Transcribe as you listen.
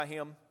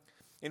him.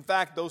 In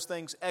fact, those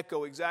things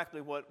echo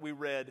exactly what we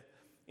read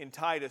in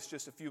Titus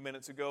just a few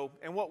minutes ago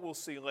and what we'll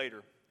see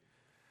later.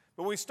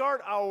 But when we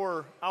start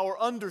our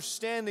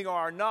understanding or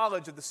our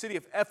knowledge of the city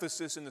of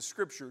Ephesus in the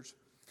Scriptures,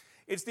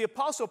 it's the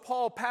Apostle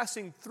Paul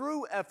passing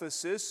through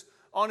Ephesus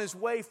on his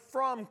way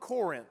from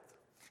Corinth.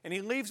 And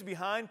he leaves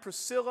behind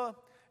Priscilla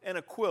and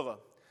Aquila.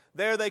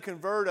 There they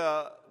convert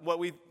what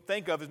we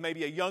think of as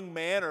maybe a young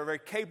man or a very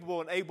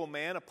capable and able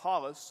man,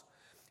 Apollos.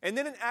 And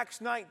then in Acts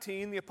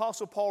 19, the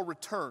Apostle Paul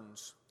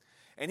returns.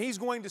 And he's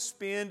going to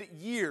spend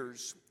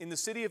years in the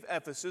city of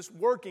Ephesus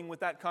working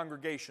with that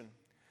congregation.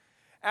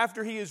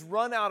 After he is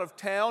run out of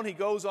town, he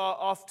goes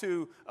off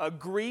to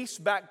Greece,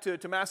 back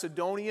to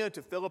Macedonia,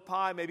 to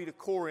Philippi, maybe to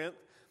Corinth.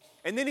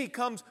 And then he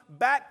comes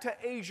back to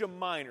Asia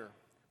Minor.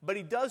 But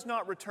he does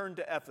not return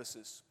to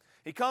Ephesus.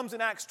 He comes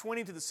in Acts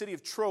 20 to the city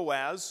of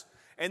Troas.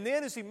 And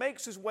then as he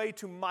makes his way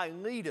to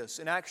Miletus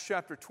in Acts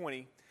chapter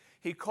 20,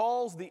 he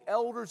calls the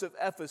elders of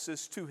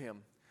Ephesus to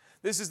him.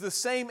 This is the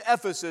same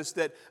Ephesus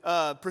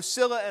that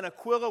Priscilla and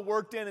Aquila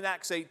worked in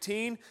Acts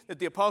 18, that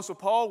the Apostle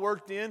Paul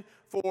worked in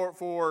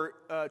for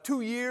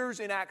 2 years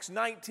in Acts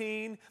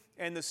 19,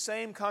 and the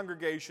same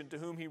congregation to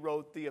whom he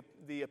wrote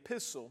the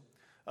epistle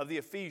of the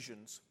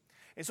Ephesians.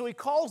 And so he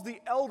calls the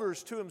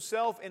elders to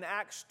himself in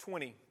Acts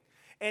 20.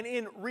 And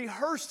in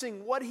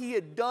rehearsing what he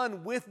had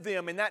done with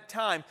them in that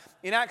time,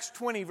 in Acts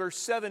 20, verse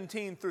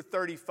 17 through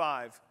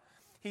 35,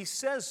 he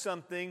says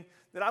something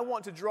that I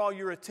want to draw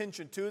your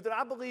attention to that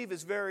I believe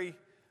is very,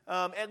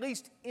 at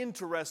least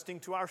interesting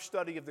to our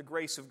study of the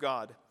grace of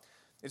God.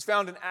 It's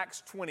found in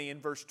Acts 20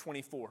 in verse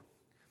 24.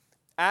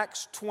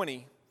 Acts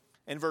 20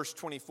 and verse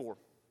 24.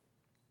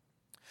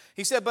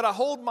 He said, "But I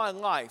hold my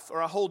life,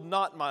 or I hold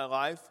not my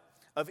life,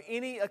 of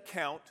any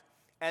account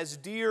as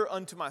dear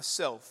unto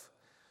myself,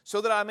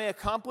 so that I may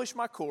accomplish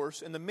my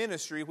course in the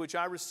ministry which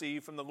I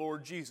received from the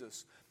Lord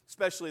Jesus,"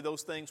 especially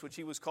those things which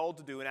he was called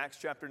to do in Acts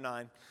chapter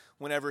 9,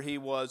 whenever he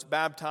was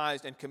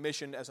baptized and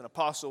commissioned as an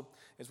apostle,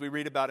 as we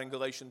read about in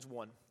Galatians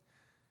 1.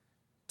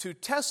 To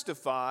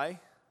testify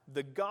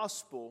the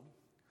gospel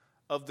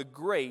of the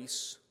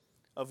grace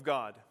of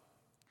God.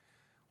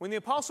 When the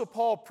Apostle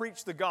Paul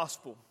preached the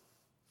gospel,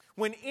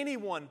 when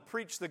anyone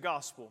preached the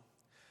gospel,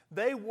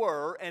 they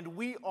were and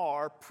we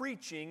are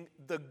preaching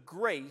the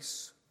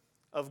grace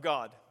of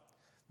God.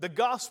 The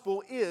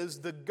gospel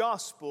is the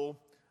gospel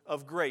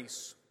of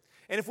grace.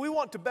 And if we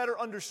want to better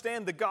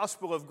understand the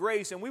gospel of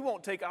grace, and we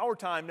won't take our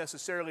time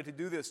necessarily to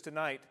do this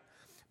tonight,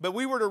 but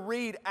we were to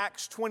read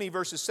Acts 20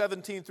 verses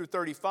 17 through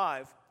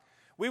 35,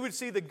 we would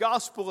see the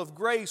gospel of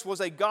grace was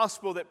a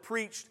gospel that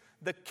preached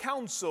the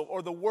counsel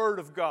or the word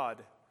of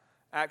God.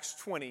 Acts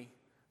 20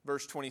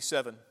 verse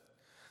 27.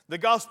 The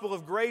gospel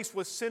of grace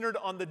was centered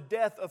on the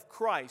death of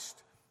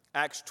Christ.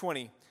 Acts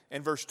 20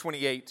 and verse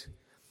 28.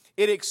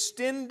 It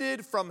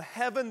extended from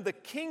heaven the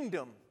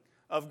kingdom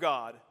of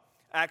God.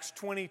 Acts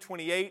 20,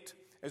 28,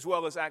 as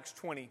well as Acts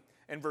 20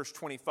 and verse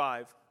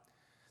 25.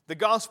 The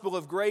gospel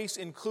of grace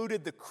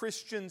included the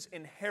Christian's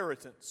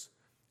inheritance.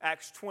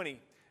 Acts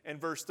 20 and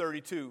verse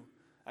 32.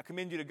 I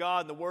commend you to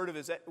God and the word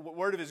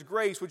of His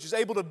grace, which is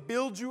able to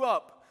build you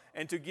up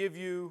and to give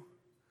you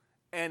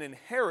an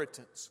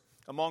inheritance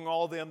among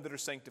all them that are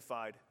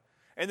sanctified.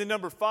 And then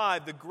number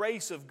 5, the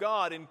grace of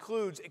God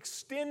includes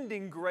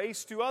extending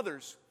grace to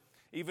others.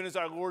 Even as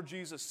our Lord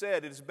Jesus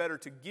said, it is better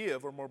to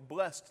give, or more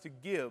blessed to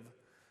give,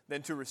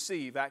 than to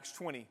receive. Acts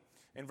 20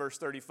 and verse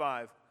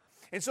 35.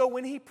 And so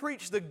when he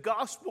preached the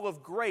gospel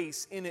of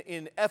grace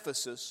in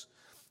Ephesus,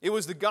 it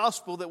was the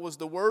gospel that was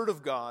the word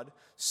of God,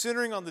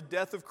 centering on the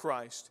death of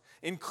Christ,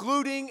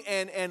 including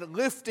and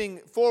lifting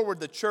forward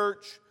the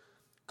church,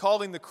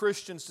 calling the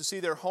Christians to see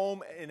their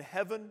home in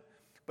heaven,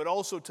 but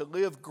also to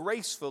live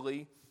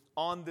gracefully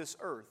on this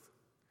earth.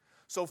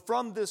 So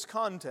from this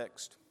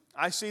context,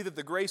 I see that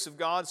the grace of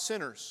God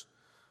centers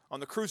on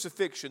the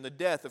crucifixion, the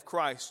death of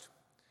Christ.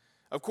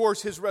 Of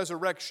course, His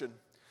resurrection.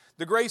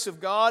 The grace of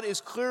God is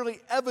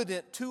clearly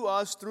evident to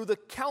us through the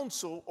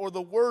counsel or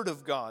the Word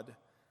of God.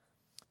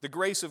 The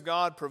grace of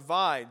God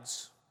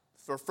provides,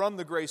 for from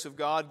the grace of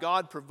God,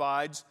 God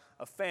provides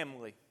a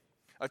family,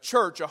 a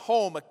church, a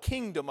home, a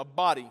kingdom, a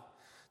body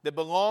that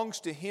belongs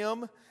to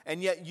Him,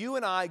 and yet you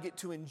and I get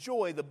to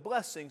enjoy the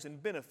blessings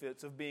and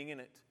benefits of being in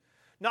it.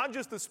 Not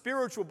just the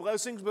spiritual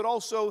blessings, but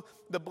also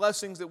the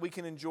blessings that we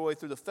can enjoy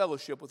through the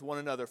fellowship with one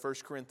another. 1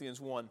 Corinthians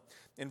 1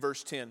 in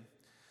verse 10.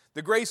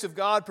 The grace of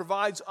God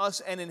provides us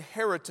an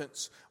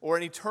inheritance or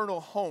an eternal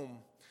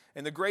home.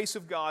 And the grace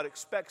of God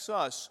expects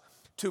us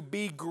to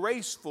be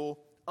graceful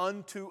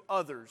unto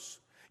others.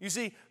 You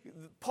see,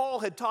 Paul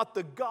had taught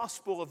the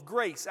gospel of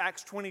grace,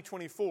 Acts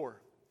 20:24.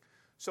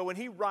 So when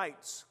he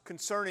writes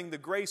concerning the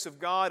grace of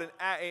God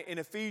in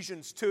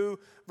Ephesians 2,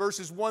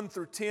 verses 1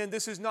 through 10,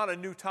 this is not a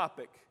new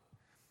topic.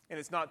 And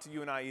it's not to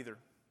you and I either.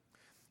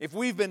 If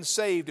we've been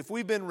saved, if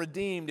we've been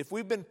redeemed, if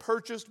we've been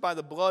purchased by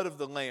the blood of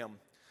the Lamb,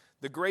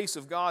 the grace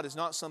of God is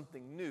not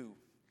something new.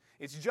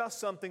 It's just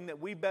something that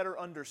we better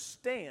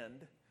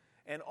understand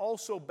and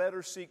also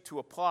better seek to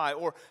apply.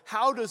 Or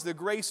how does the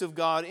grace of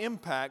God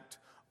impact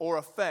or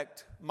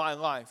affect my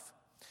life?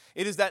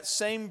 It is that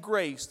same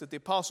grace that the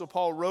Apostle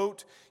Paul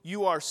wrote,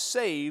 "You are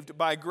saved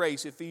by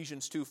grace,"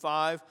 Ephesians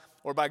 2:5,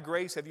 or "By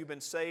grace have you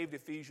been saved,"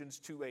 Ephesians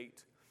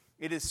 2:8.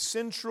 It is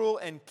central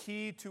and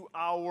key to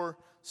our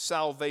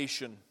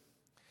salvation.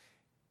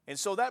 And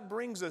so that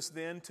brings us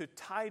then to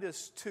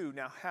Titus 2.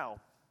 Now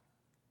how?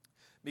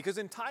 Because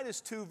in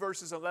Titus 2,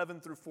 verses 11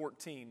 through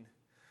 14,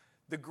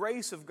 the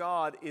grace of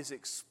God is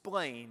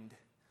explained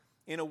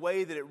in a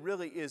way that it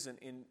really isn't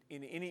in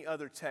any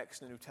other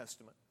text in the New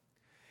Testament.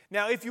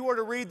 Now, if you were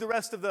to read the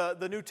rest of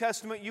the New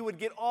Testament, you would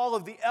get all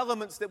of the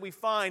elements that we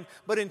find.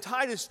 But in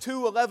Titus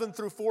 2, 11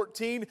 through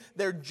 14,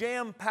 they're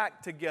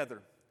jam-packed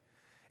together.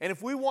 And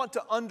if we want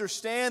to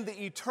understand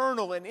the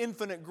eternal and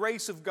infinite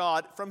grace of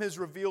God from His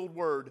revealed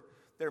Word,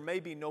 there may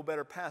be no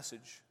better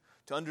passage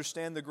to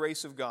understand the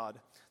grace of God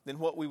than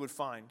what we would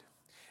find.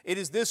 It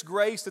is this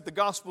grace that the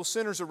gospel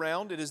centers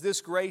around. It is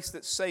this grace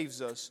that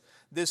saves us.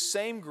 This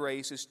same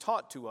grace is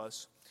taught to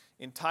us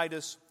in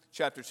Titus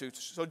chapter 2.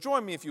 So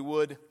join me, if you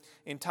would,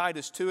 in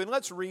Titus 2, and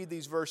let's read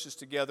these verses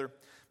together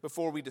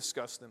before we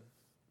discuss them.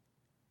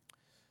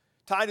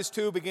 Titus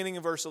 2, beginning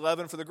in verse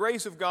 11, "For the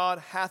grace of God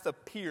hath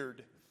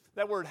appeared."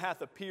 That word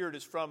 "hath appeared"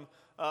 is from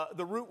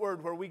the root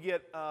word where we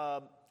get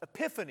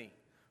epiphany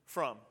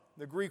from,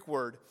 the Greek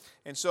word.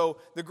 And so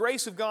the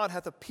grace of God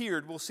hath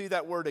appeared. We'll see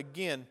that word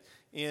again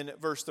in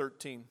verse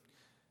 13.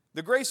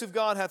 "The grace of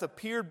God hath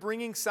appeared,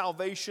 bringing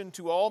salvation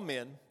to all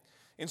men,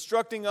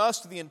 instructing us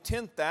to the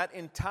intent that,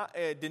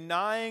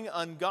 denying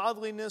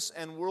ungodliness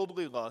and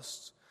worldly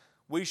lusts,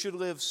 we should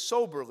live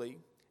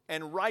soberly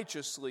and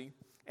righteously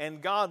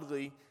and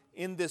godly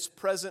in this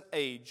present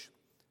age,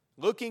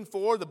 looking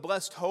for the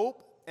blessed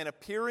hope and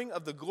appearing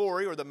of the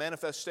glory," or the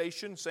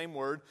manifestation, same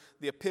word,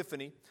 the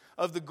epiphany,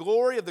 "of the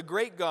glory of the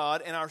great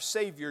God and our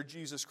Savior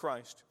Jesus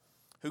Christ,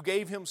 who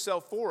gave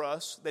Himself for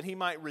us that He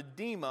might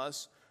redeem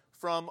us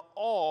from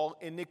all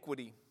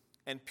iniquity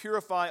and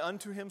purify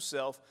unto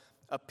Himself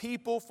a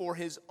people for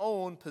His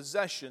own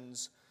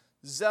possessions,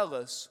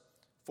 zealous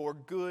for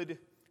good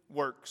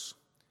works."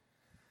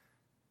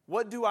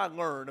 What do I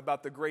learn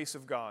about the grace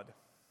of God?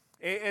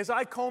 As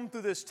I comb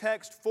through this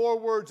text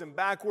forwards and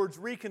backwards,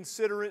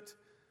 reconsider it,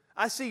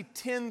 I see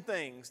 10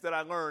 things that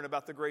I learn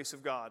about the grace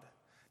of God.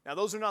 Now,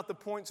 those are not the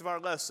points of our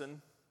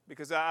lesson,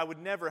 because I would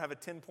never have a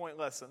 10-point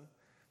lesson.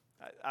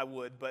 I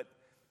would, but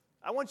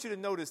I want you to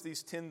notice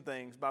these 10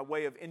 things by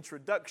way of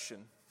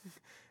introduction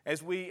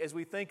as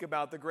we think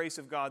about the grace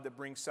of God that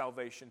brings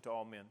salvation to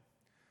all men.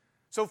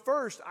 So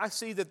first, I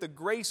see that the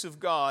grace of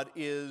God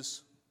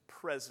is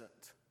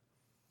present.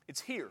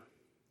 It's here.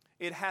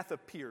 It hath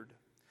appeared.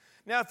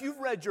 Now, if you've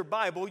read your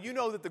Bible, you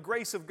know that the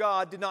grace of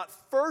God did not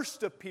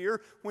first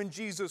appear when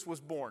Jesus was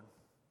born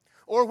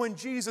or when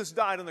Jesus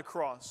died on the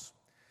cross.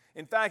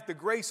 In fact, the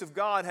grace of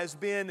God has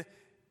been,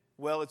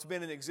 it's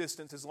been in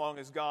existence as long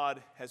as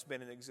God has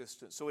been in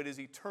existence. So it is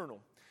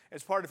eternal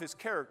as part of His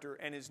character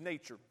and His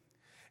nature.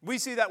 We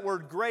see that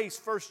word grace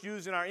first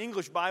used in our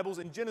English Bibles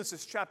in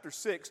Genesis chapter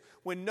 6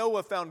 when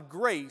Noah found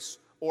grace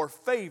or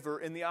favor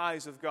in the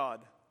eyes of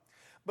God.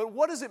 But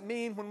what does it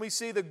mean when we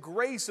see the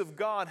grace of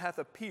God hath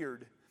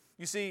appeared?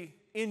 You see,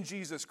 in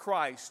Jesus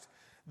Christ,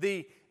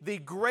 the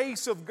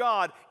grace of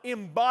God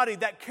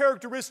embodied, that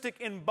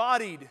characteristic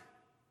embodied,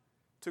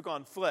 took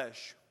on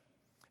flesh.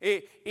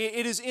 It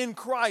is in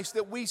Christ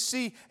that we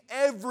see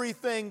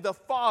everything the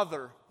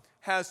Father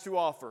has to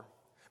offer.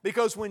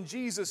 Because when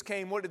Jesus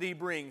came, what did He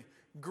bring?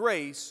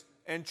 Grace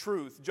and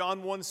truth.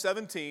 John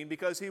 1:17,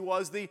 because He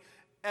was the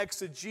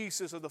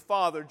exegesis of the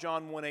Father,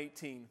 John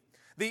 1:18.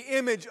 The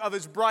image of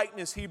His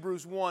brightness,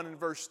 Hebrews 1 and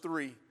verse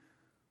 3.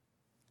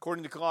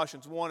 According to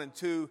Colossians 1 and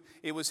 2,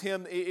 it was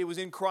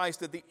in Christ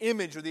that the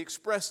image or the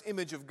express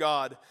image of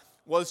God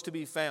was to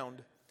be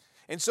found.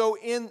 And so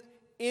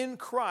in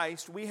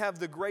Christ, we have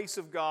the grace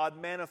of God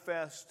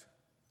manifest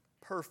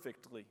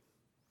perfectly.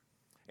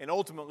 And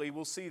ultimately,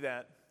 we'll see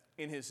that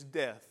in His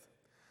death.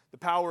 The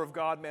power of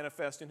God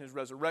manifest in His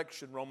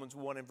resurrection, Romans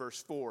 1 and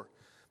verse 4.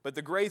 But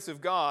the grace of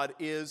God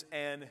is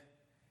an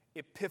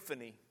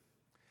epiphany.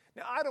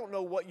 Now, I don't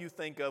know what you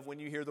think of when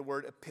you hear the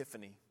word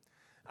epiphany.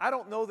 I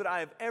don't know that I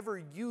have ever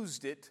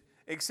used it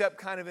except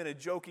kind of in a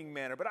joking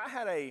manner. But I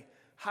had a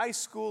high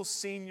school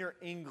senior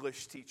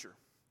English teacher.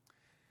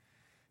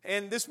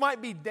 And this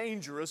might be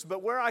dangerous,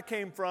 but where I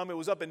came from, it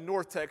was up in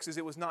North Texas,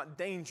 it was not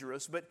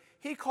dangerous. But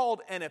he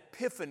called an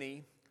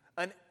epiphany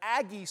an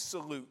Aggie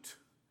salute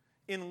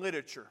in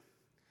literature.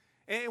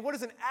 And what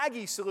is an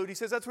Aggie salute? He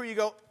says that's where you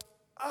go,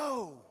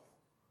 oh.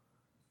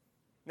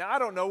 Now, I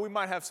don't know. We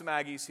might have some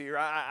Aggies here.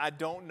 I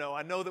don't know.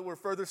 I know that we're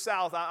further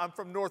south. I'm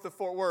from north of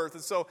Fort Worth,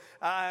 and so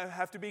I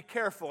have to be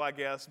careful, I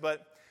guess.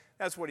 But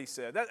that's what he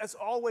said. That's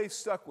always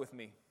stuck with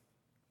me.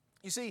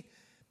 You see,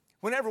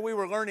 whenever we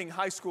were learning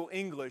high school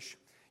English,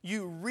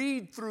 you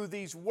read through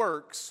these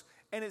works,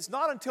 and it's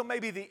not until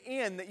maybe the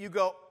end that you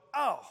go,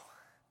 oh,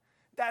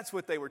 that's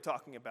what they were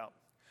talking about.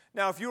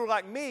 Now, if you were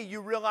like me, you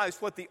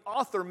realized what the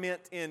author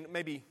meant in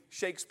maybe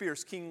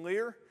Shakespeare's King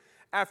Lear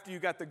after you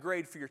got the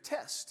grade for your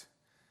test.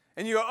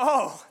 And you go,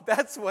 oh,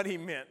 that's what he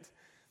meant.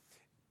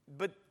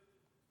 But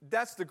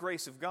that's the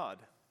grace of God.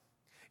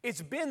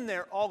 It's been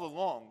there all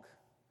along.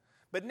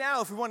 But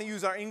now, if we want to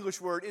use our English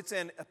word, it's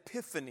an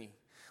epiphany.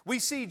 We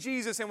see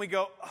Jesus and we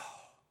go, oh,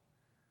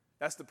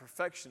 that's the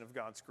perfection of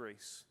God's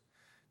grace.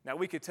 Now,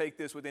 we could take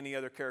this with any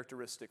other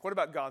characteristic. What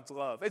about God's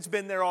love? It's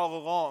been there all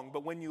along,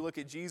 but when you look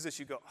at Jesus,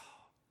 you go, oh,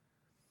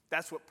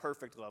 that's what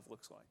perfect love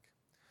looks like.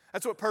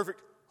 That's what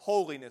perfect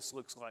holiness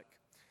looks like.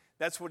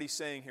 That's what he's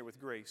saying here with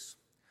grace.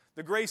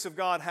 The grace of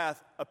God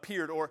hath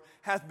appeared, or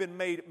hath been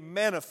made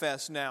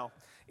manifest now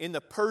in the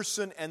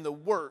person and the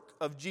work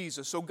of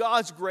Jesus. So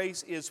God's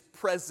grace is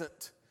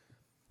present.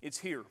 It's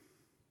here.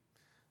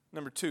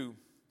 Number 2,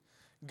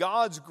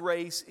 God's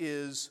grace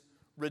is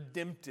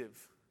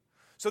redemptive.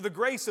 So the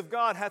grace of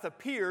God hath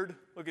appeared,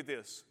 look at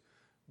this,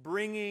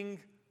 bringing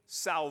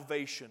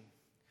salvation.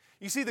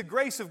 You see, the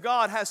grace of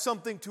God has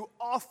something to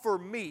offer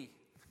me.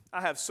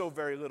 I have so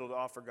very little to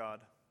offer God.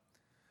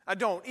 I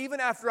don't.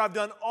 Even after I've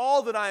done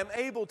all that I am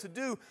able to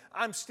do,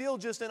 I'm still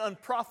just an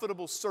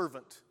unprofitable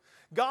servant.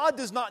 God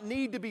does not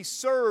need to be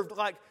served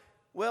like,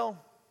 well,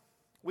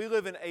 we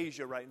live in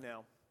Asia right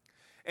now.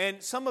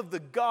 And some of the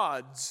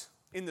gods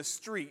in the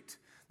street,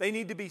 they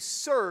need to be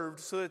served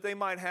so that they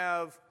might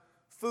have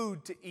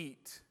food to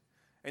eat.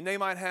 And they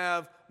might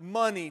have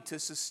money to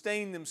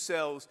sustain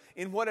themselves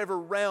in whatever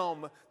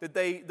realm that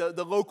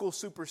the local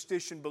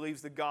superstition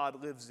believes that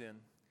God lives in.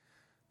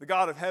 The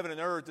God of heaven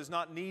and earth does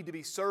not need to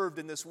be served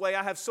in this way.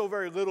 I have so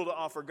very little to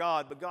offer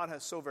God, but God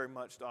has so very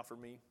much to offer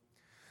me.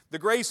 The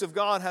grace of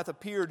God hath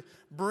appeared,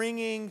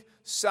 bringing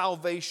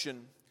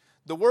salvation.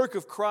 The work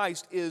of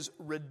Christ is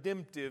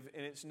redemptive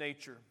in its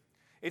nature.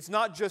 It's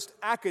not just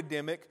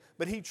academic,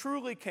 but He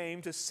truly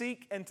came to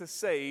seek and to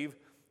save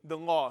the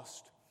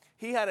lost.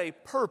 He had a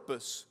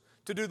purpose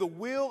to do the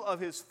will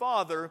of His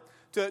Father,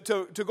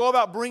 to go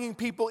about bringing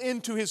people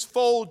into His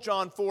fold,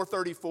 John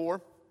 4:34.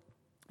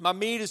 My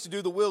meat is to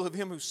do the will of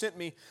Him who sent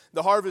me.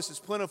 The harvest is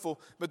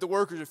plentiful, but the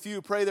workers are few.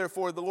 Pray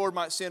therefore the Lord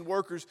might send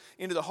workers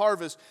into the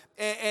harvest.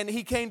 And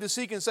He came to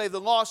seek and save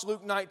the lost,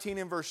 Luke 19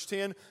 and verse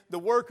 10. The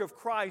work of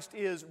Christ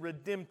is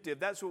redemptive.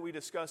 That's what we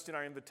discussed in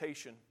our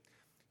invitation.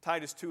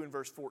 Titus 2 and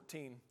verse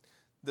 14.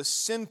 The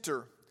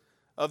center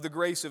of the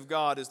grace of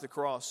God is the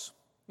cross.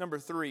 Number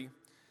 3,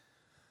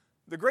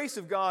 the grace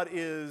of God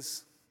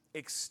is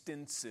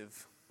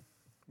extensive,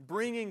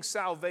 bringing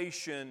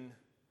salvation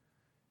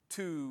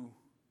to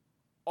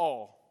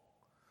all,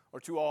 or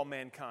to all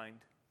mankind.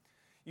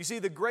 You see,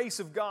 the grace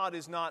of God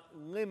is not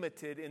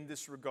limited in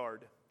this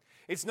regard.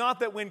 It's not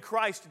that when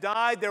Christ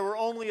died, there were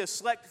only a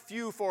select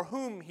few for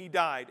whom He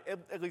died,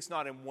 at least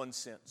not in one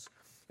sense.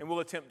 And we'll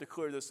attempt to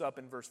clear this up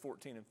in verse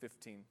 14 and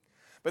 15.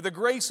 But the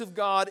grace of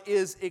God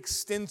is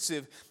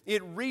extensive.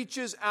 It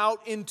reaches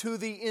out into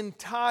the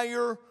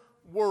entire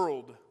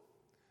world.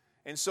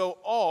 And so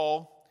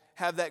all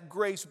have that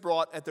grace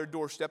brought at their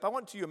doorstep. I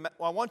want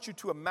you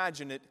to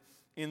imagine it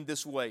in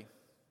this way.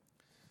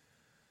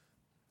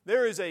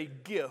 There is a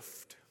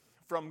gift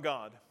from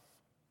God.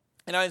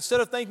 And instead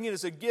of thinking it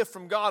as a gift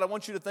from God, I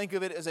want you to think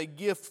of it as a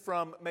gift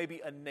from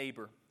maybe a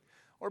neighbor.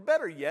 Or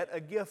better yet,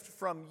 a gift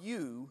from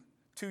you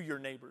to your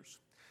neighbors.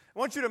 I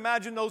want you to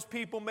imagine those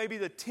people, maybe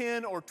the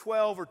 10 or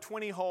 12 or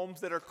 20 homes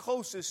that are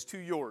closest to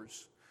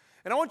yours.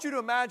 And I want you to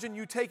imagine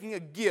you taking a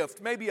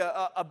gift, maybe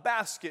a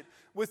basket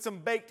with some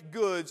baked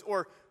goods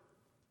or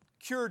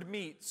cured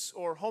meats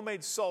or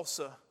homemade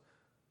salsa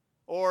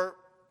or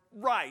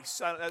rice.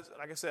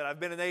 Like I said,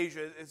 I've been in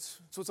Asia. It's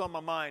what's on my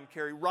mind,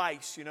 Carrie.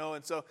 Rice, you know.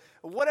 And so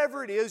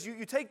whatever it is,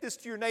 you take this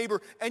to your neighbor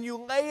and you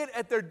lay it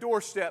at their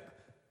doorstep.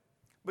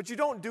 But you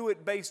don't do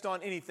it based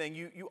on anything.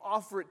 You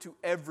offer it to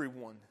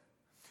everyone.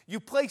 You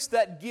place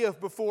that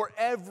gift before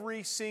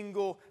every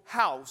single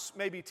house.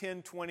 Maybe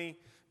 10, 20,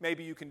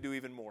 maybe you can do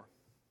even more.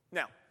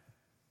 Now,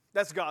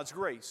 that's God's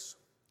grace.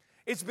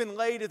 It's been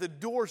laid at the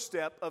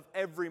doorstep of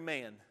every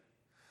man.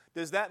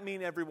 Does that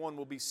mean everyone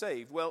will be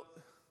saved? Well,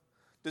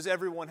 does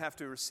everyone have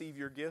to receive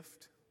your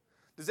gift?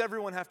 Does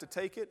everyone have to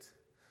take it?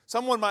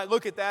 Someone might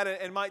look at that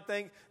and might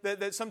think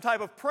that some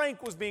type of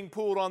prank was being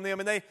pulled on them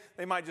and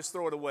they might just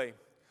throw it away.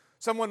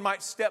 Someone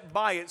might step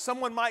by it.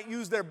 Someone might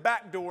use their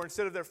back door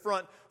instead of their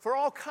front. For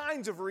all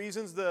kinds of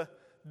reasons, the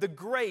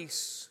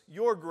grace,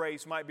 your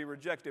grace, might be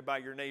rejected by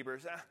your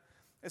neighbors.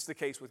 That's the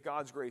case with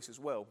God's grace as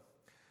well.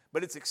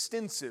 But it's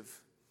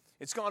extensive.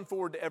 It's gone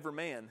forward to every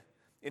man.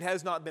 It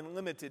has not been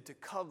limited to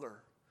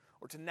color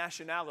or to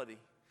nationality.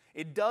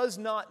 It does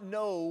not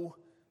know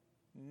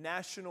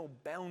national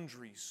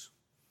boundaries.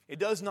 It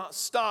does not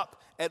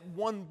stop at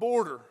one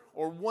border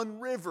or one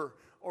river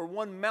or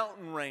one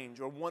mountain range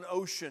or one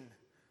ocean.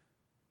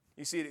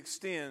 You see, it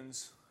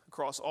extends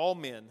across all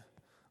men,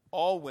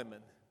 all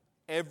women,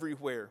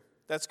 everywhere.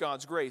 That's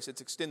God's grace.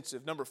 It's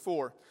extensive. Number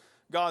 4,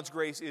 God's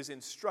grace is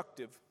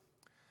instructive.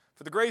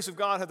 For the grace of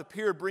God hath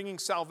appeared, bringing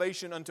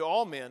salvation unto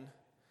all men,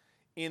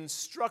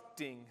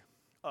 instructing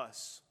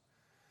us.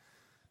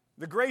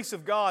 The grace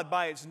of God,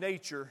 by its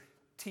nature,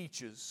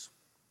 teaches.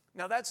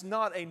 Now, that's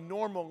not a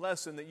normal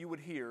lesson that you would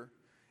hear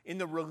in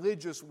the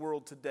religious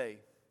world today.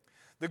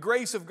 The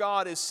grace of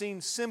God is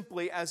seen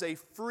simply as a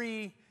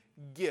free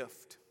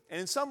gift. And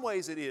in some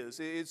ways it is.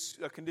 It's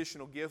a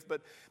conditional gift,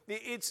 but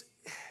it's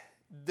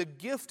the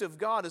gift of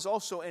God is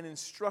also an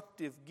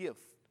instructive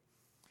gift.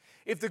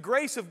 If the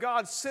grace of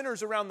God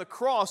centers around the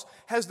cross,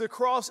 has the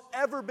cross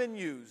ever been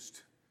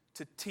used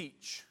to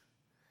teach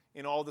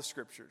in all the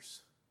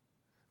Scriptures?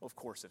 Well, of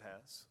course it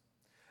has.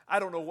 I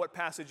don't know what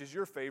passage is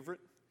your favorite.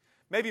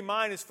 Maybe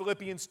mine is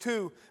Philippians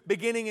 2,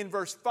 beginning in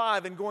verse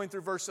 5 and going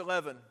through verse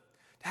 11.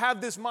 To have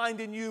this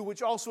mind in you,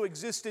 which also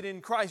existed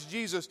in Christ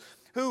Jesus,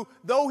 who,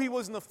 though he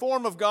was in the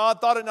form of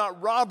God, thought it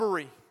not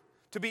robbery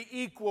to be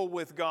equal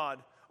with God.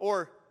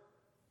 Or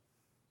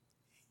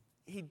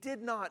he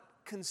did not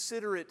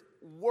consider it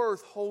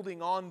worth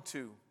holding on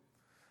to,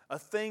 a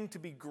thing to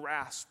be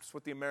grasped, is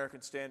what the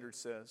American Standard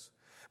says.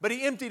 But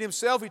he emptied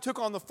himself, he took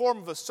on the form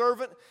of a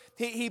servant,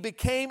 he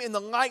became in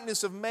the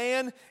likeness of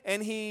man,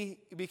 and he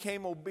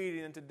became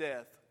obedient unto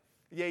death.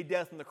 Yea,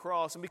 death on the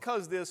cross. And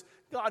because of this,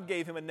 God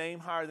gave him a name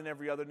higher than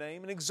every other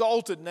name, an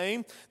exalted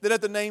name, that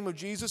at the name of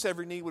Jesus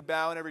every knee would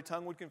bow and every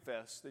tongue would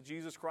confess that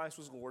Jesus Christ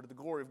was Lord, to the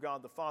glory of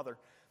God the Father.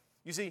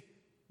 You see,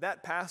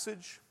 that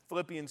passage,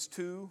 Philippians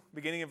 2,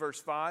 beginning in verse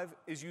 5,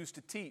 is used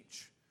to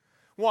teach.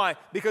 Why?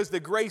 Because the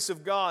grace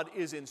of God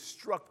is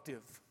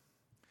instructive.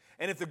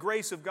 And if the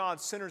grace of God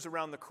centers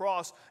around the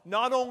cross,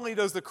 not only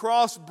does the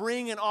cross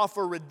bring and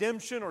offer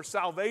redemption or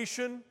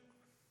salvation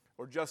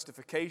or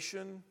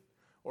justification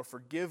or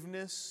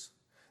forgiveness,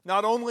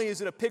 not only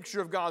is it a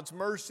picture of God's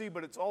mercy,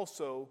 but it's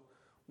also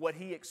what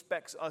He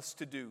expects us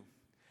to do.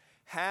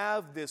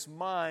 Have this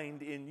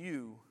mind in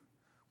you,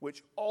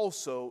 which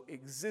also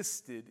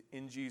existed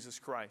in Jesus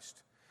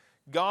Christ.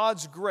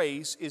 God's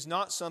grace is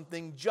not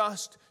something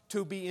just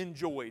to be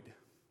enjoyed.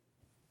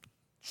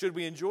 Should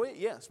we enjoy it?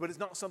 Yes, but it's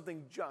not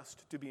something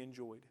just to be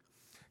enjoyed.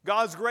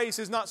 God's grace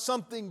is not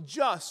something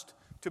just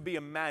to be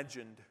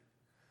imagined.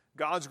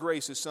 God's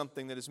grace is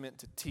something that is meant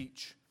to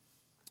teach.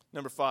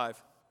 Number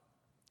 5,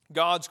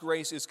 God's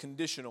grace is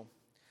conditional,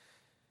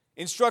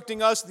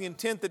 instructing us in the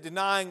intent that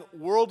denying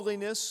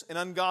worldliness and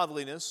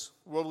ungodliness,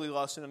 worldly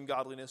lust and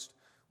ungodliness,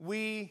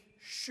 we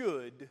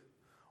should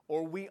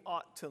or we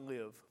ought to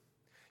live.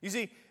 You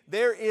see,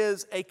 there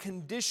is a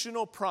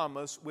conditional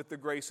promise with the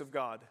grace of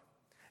God,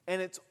 and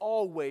it's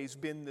always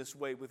been this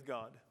way with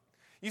God.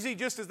 You see,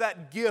 just as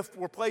that gift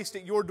were placed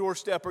at your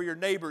doorstep or your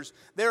neighbor's,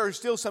 there are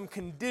still some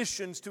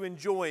conditions to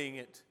enjoying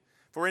it.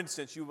 For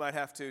instance, you might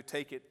have to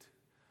take it,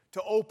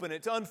 to open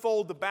it, to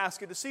unfold the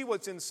basket, to see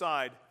what's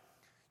inside.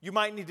 You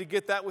might need to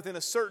get that within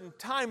a certain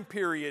time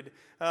period,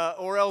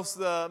 or else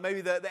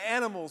maybe the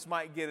animals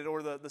might get it,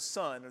 or the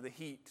sun or the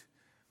heat.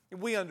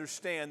 We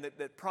understand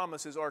that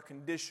promises are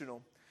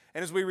conditional.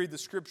 And as we read the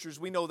Scriptures,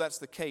 we know that's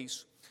the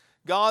case.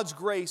 God's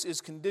grace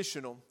is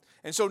conditional.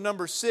 And so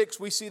number 6,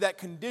 we see that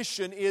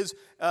condition is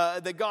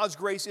that God's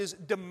grace is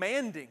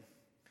demanding.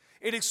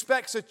 It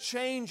expects a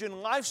change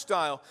in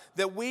lifestyle,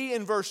 that we,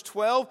 in verse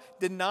 12,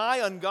 deny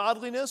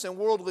ungodliness and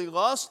worldly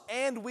lust,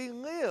 and we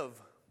live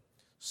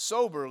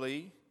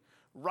soberly,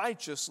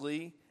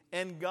 righteously,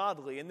 and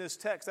godly. In this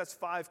text, that's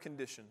 5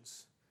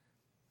 conditions.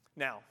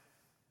 Now,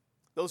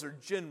 those are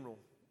general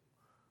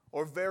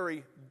or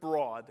very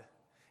broad.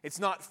 It's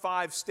not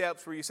 5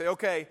 steps where you say,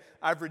 okay,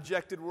 I've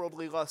rejected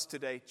worldly lust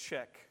today,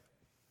 check.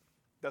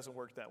 Doesn't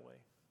work that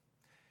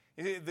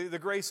way. The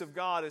grace of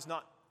God is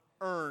not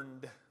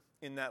earned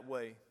in that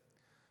way,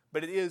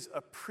 but it is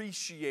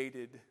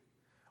appreciated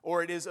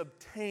or it is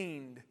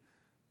obtained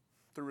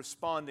through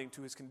responding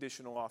to His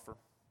conditional offer.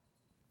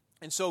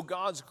 And so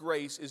God's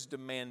grace is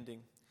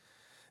demanding.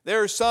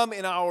 There are some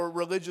in our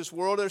religious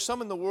world, there are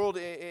some in the world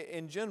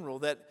in general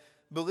that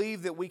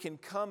believe that we can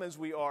come as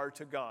we are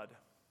to God.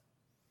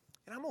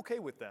 And I'm okay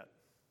with that.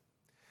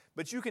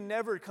 But you can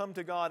never come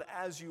to God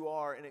as you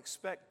are and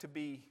expect to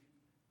be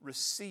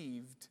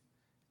received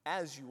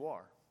as you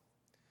are.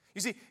 You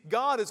see,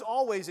 God has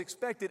always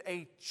expected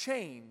a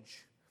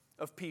change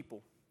of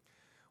people.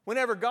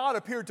 Whenever God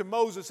appeared to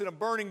Moses in a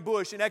burning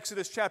bush in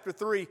Exodus chapter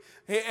 3,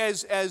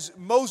 as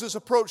Moses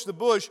approached the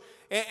bush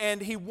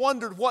and he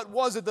wondered what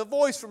was it, the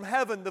voice from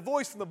heaven, the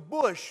voice from the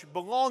bush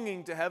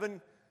belonging to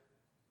heaven,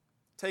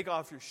 take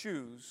off your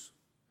shoes,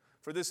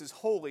 for this is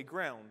holy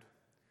ground.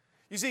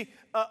 You see,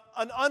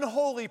 an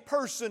unholy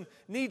person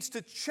needs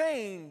to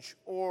change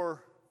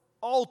or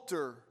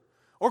alter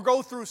or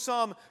go through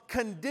some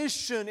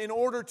condition in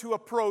order to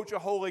approach a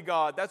holy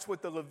God. That's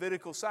what the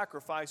Levitical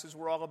sacrifices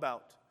were all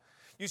about.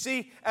 You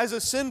see, as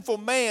a sinful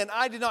man,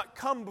 I did not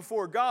come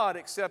before God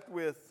except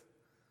with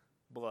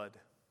blood.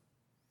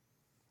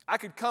 I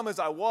could come as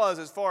I was,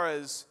 as far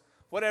as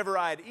whatever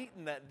I had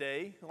eaten that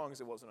day, as long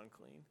as it wasn't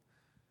unclean.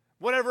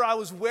 Whatever I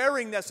was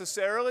wearing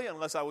necessarily,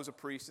 unless I was a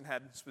priest and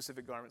had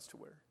specific garments to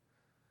wear.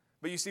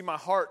 But you see, my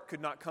heart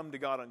could not come to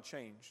God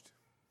unchanged.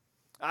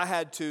 I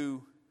had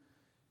to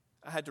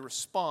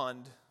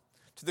respond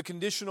to the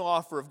conditional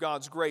offer of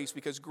God's grace,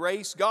 because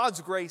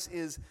God's grace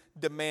is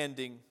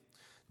demanding.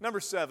 Number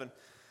 7,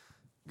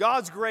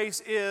 God's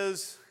grace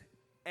is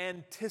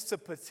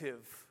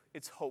anticipative.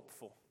 It's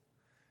hopeful.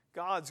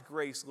 God's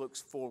grace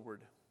looks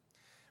forward,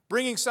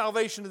 bringing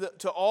salvation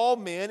to all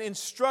men,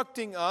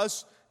 instructing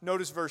us,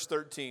 notice verse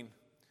 13,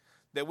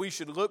 that we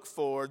should look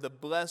for the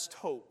blessed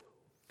hope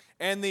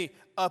and the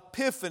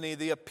epiphany,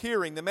 the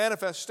appearing, the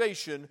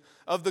manifestation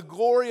of the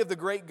glory of the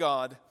great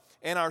God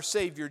and our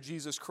Savior,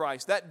 Jesus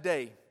Christ. That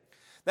day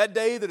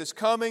that is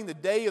coming, the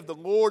day of the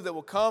Lord that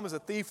will come as a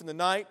thief in the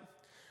night,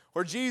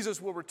 where Jesus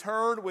will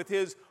return with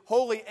His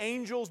holy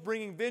angels,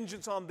 bringing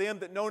vengeance on them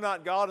that know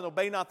not God and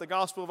obey not the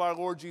gospel of our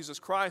Lord Jesus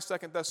Christ,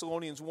 2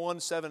 Thessalonians 1,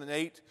 7 and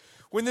 8.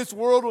 When this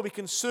world will be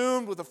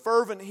consumed with a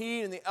fervent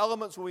heat and the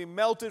elements will be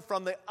melted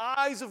from the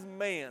eyes of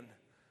man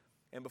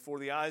and before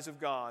the eyes of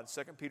God,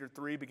 2 Peter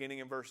 3, beginning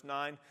in verse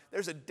 9.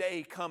 There's a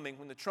day coming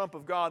when the trump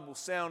of God will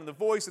sound and the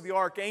voice of the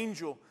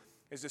archangel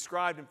is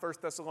described in 1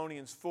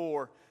 Thessalonians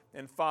 4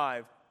 and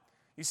 5.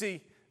 You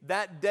see,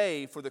 that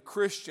day for the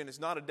Christian is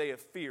not a day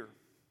of fear.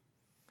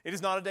 It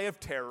is not a day of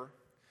terror.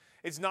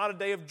 It's not a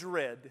day of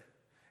dread.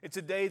 It's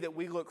a day that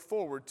we look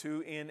forward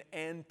to in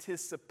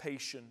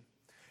anticipation.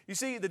 You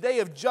see, the day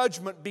of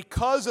judgment,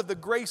 because of the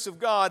grace of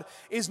God,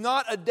 is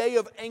not a day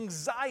of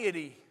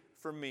anxiety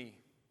for me.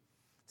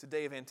 It's a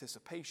day of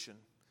anticipation.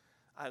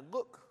 I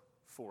look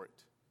for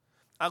it.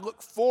 I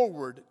look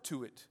forward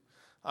to it.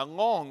 I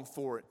long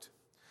for it.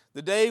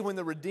 The day when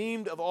the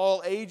redeemed of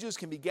all ages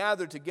can be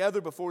gathered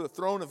together before the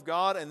throne of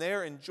God and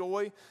there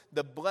enjoy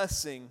the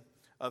blessing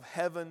of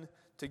heaven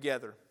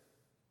together.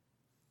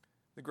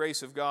 The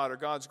grace of God, or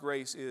God's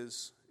grace,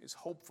 is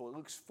hopeful. It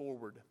looks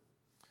forward.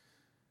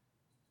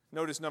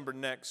 Notice number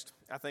next.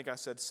 I think I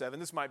said 7.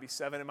 This might be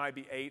 7. It might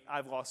be 8.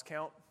 I've lost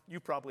count. You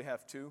probably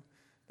have too.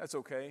 That's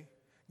okay.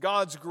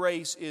 God's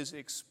grace is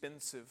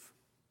expensive.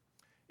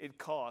 It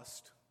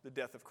cost the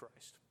death of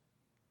Christ.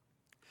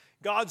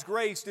 God's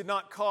grace did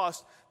not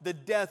cost the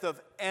death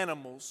of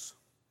animals.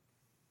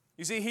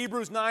 You see,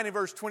 Hebrews 9 and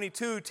verse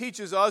 22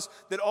 teaches us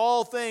that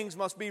all things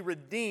must be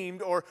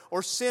redeemed or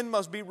sin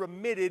must be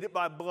remitted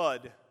by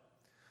blood.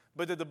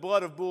 But that the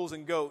blood of bulls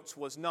and goats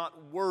was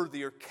not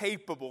worthy or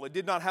capable. It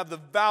did not have the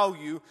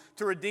value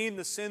to redeem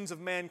the sins of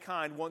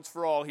mankind once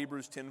for all,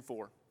 Hebrews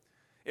 10:4.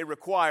 It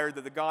required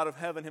that the God of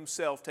heaven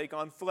Himself take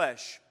on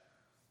flesh,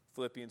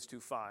 Philippians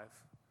 2:5,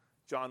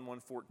 John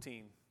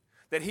 1:14.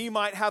 That He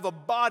might have a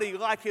body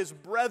like His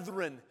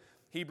brethren,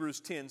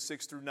 Hebrews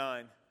 10:6 through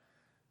 9.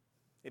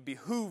 It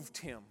behooved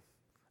Him,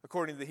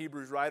 according to the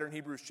Hebrews writer in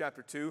Hebrews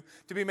chapter 2,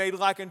 to be made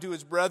like unto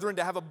His brethren,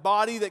 to have a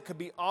body that could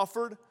be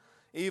offered,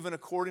 even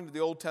according to the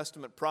Old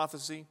Testament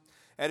prophecy,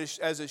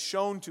 as is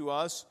shown to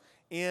us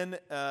in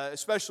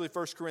especially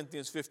 1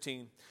 Corinthians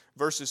 15,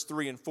 verses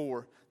 3 and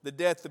 4, the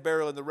death, the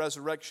burial, and the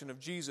resurrection of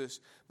Jesus.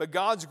 But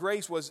God's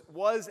grace was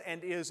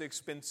and is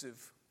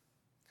expensive.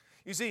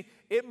 You see,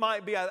 it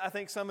might be, I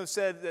think some have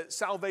said that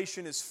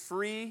salvation is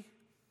free,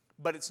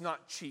 but it's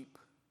not cheap.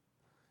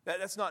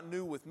 That's not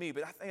new with me,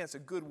 but I think that's a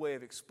good way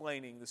of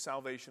explaining the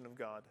salvation of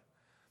God.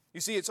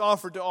 You see, it's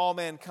offered to all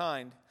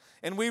mankind,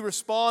 and we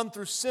respond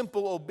through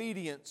simple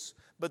obedience,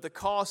 but the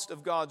cost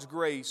of God's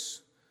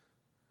grace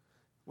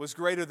was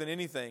greater than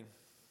anything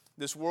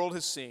this world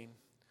has seen,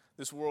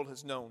 this world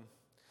has known.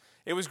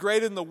 It was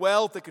greater than the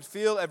wealth that could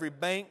fill every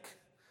bank,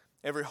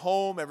 every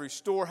home, every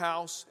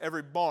storehouse,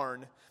 every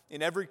barn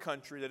in every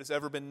country that has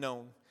ever been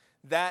known.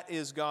 That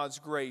is God's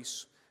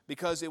grace,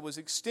 because it was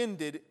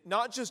extended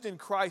not just in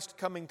Christ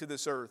coming to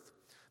this earth,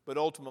 but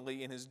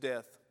ultimately in His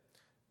death.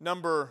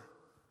 Number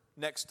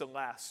next to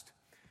last,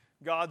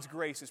 God's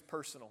grace is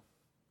personal.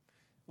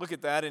 Look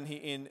at that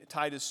in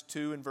Titus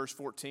 2 and verse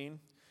 14.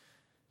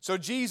 So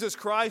Jesus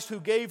Christ, who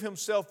gave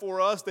Himself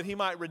for us that He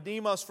might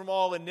redeem us from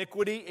all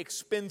iniquity,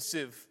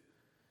 expensive,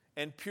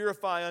 and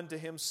purify unto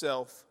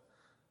Himself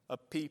a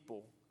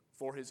people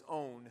for His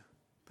own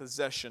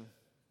possession.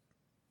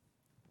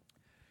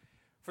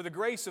 For the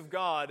grace of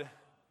God,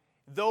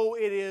 though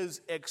it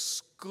is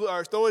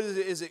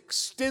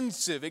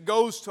extensive, it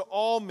goes to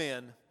all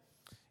men,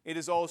 it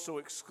is also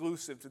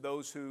exclusive to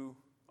those who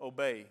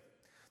obey,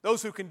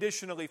 those who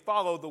conditionally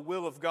follow the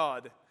will of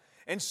God.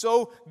 And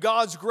so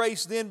God's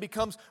grace then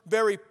becomes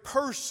very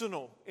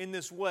personal in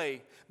this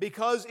way,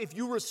 because if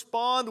you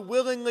respond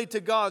willingly to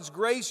God's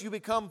grace, you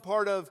become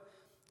part of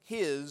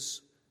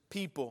His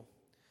people.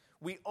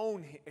 We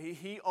own Him.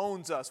 He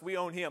owns us. We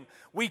own Him.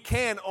 We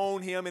can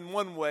own Him in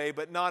one way,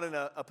 but not in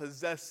a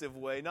possessive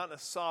way, not in a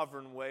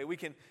sovereign way. We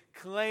can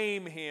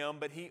claim Him,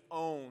 but He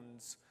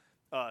owns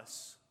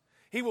us.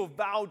 He will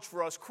vouch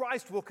for us.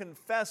 Christ will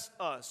confess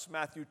us,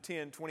 Matthew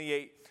 10,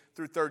 28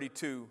 through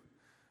 32.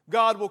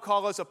 God will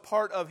call us a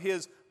part of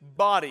His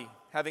body,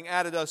 having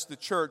added us the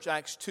church,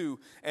 Acts 2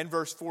 and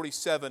verse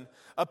 47.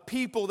 A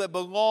people that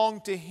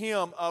belong to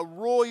Him, a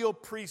royal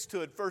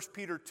priesthood, 1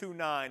 Peter 2,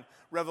 9,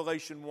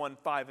 Revelation 1,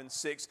 5 and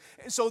 6.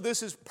 And so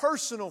this is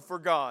personal for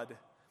God,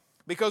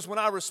 because when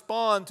I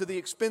respond to the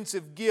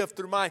expensive gift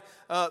through my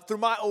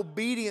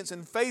obedience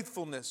and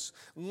faithfulness,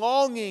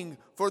 longing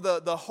for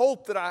the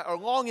hope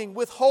longing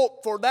with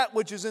hope for that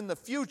which is in the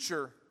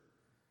future,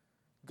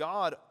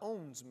 God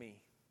owns me.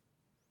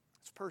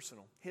 It's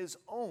personal, His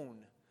own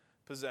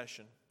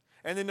possession.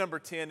 And then number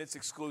 10, it's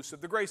exclusive.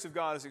 The grace of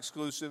God is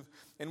exclusive,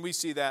 and we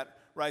see that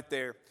right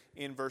there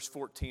in verse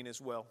 14 as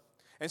well.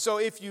 And so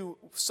if you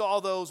saw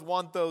those,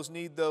 want those,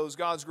 need those,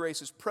 God's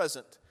grace is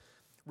present.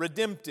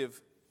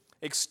 redemptive,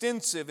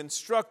 extensive,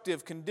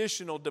 instructive,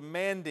 conditional,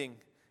 demanding,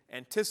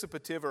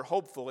 anticipative or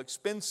hopeful,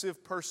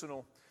 expensive,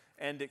 personal,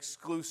 and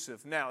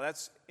exclusive. Now,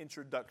 that's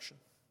introduction.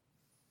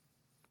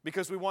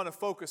 Because we want to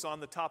focus on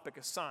the topic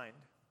assigned,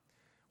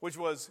 which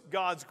was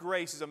God's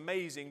grace is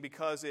amazing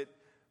because it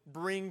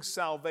brings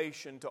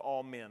salvation to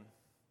all men.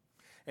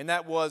 And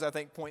that was, I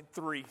think, point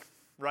 3,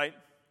 right?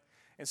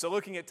 And so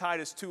looking at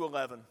Titus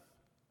 2:11,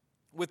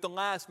 with the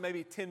last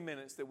maybe 10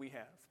 minutes that we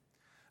have,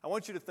 I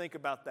want you to think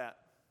about that.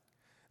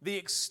 The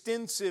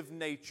extensive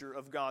nature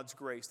of God's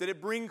grace, that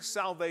it brings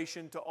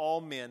salvation to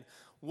all men.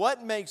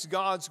 What makes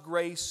God's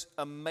grace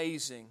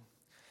amazing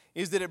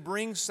is that it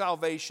brings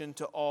salvation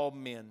to all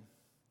men.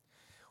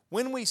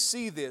 When we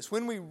see this,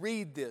 when we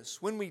read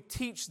this, when we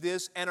teach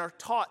this and are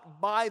taught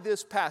by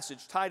this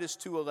passage, Titus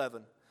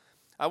 2:11,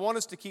 I want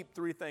us to keep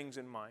 3 things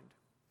in mind.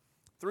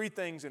 3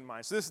 things in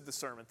mind. So this is the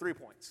sermon, 3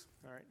 points.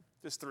 All right,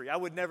 just 3. I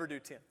would never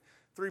do 10.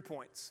 3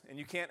 points. And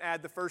you can't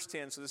add the first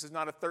 10, so this is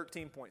not a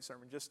 13-point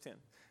sermon, just 10.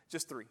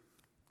 Just 3. All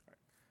right.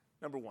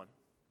 Number 1.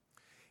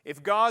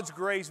 If God's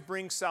grace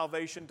brings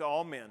salvation to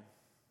all men,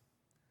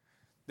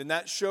 then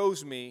that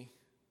shows me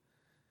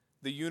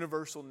the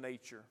universal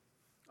nature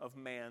of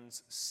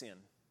man's sin.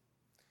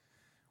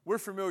 We're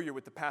familiar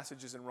with the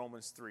passages in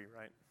Romans 3,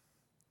 right?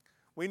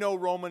 We know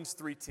Romans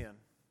 3:10.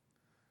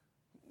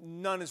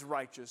 None is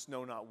righteous,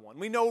 no, not one.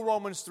 We know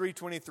Romans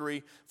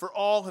 3:23, for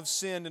all have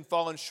sinned and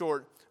fallen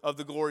short of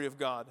the glory of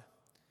God.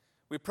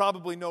 We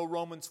probably know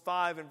Romans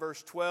 5 and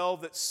verse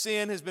 12, that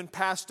sin has been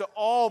passed to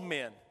all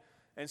men,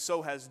 and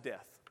so has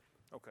death.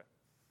 Okay.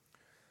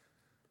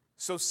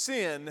 So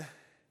sin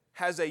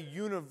has a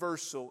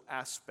universal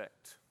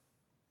aspect.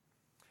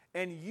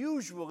 And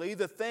usually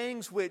the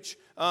things which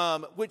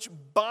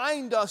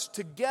bind us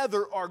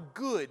together are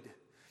good.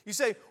 You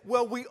say,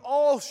 well, we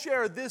all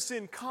share this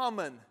in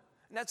common.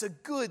 And that's a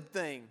good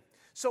thing.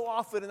 So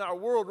often in our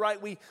world,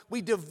 right,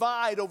 we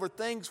divide over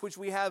things which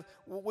we have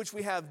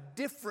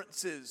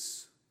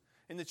differences.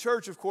 In the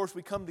church, of course,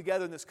 we come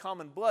together in this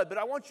common blood. But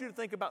I want you to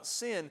think about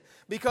sin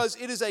because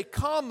it is a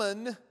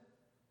common,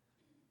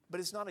 but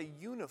it's not a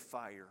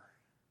unifier.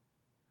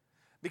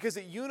 Because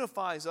it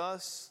unifies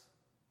us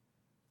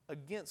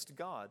against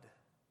God.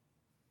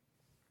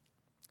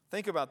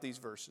 Think about these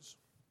verses.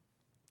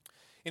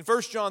 In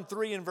 1 John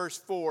 3 and verse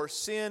 4,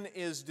 sin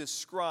is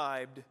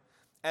described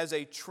as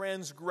a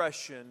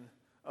transgression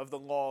of the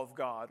law of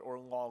God or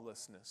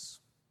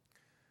lawlessness.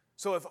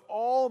 So if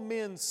all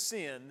men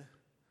sin,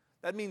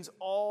 that means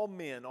all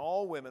men,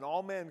 all women,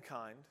 all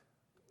mankind,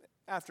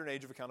 after an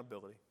age of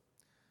accountability,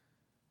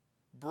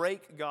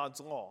 break God's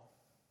law.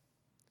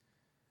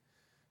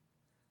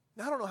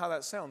 Now, I don't know how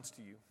that sounds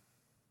to you.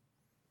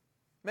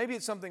 Maybe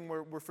it's something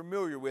we're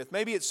familiar with.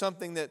 Maybe it's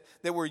something that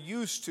we're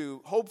used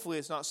to. Hopefully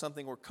it's not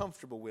something we're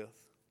comfortable with.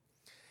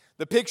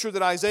 The picture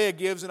that Isaiah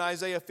gives in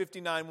Isaiah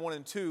 59, 1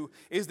 and 2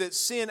 is that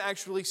sin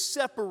actually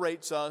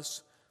separates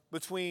us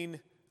between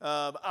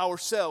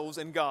ourselves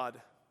and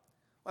God.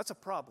 That's a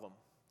problem.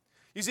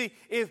 You see,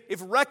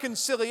 if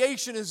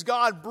reconciliation is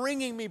God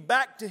bringing me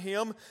back to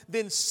Him,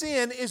 then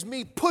sin is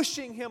me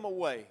pushing Him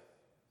away.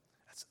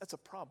 That's a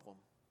problem.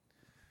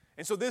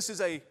 And so this is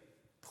a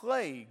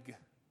plague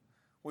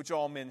which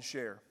all men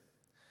share.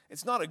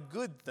 It's not a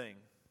good thing.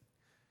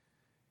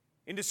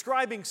 In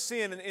describing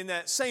sin in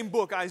that same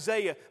book,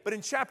 Isaiah, but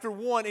in chapter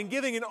 1, in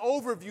giving an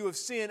overview of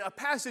sin, a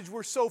passage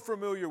we're so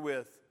familiar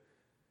with,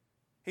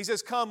 he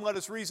says, "Come, let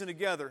us reason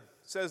together,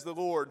 says the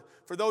Lord.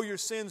 For though your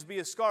sins be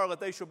as scarlet,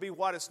 they shall be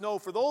white as snow.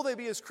 For though they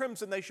be as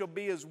crimson, they shall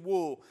be as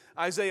wool."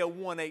 Isaiah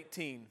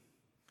 1:18.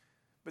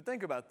 But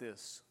think about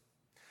this.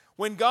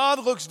 When God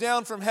looks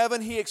down from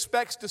heaven, He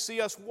expects to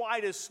see us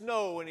white as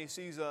snow, and He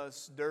sees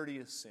us dirty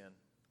as sin,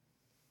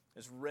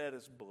 as red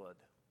as blood.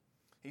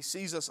 He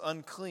sees us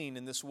unclean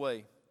in this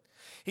way.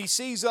 He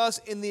sees us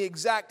in the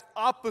exact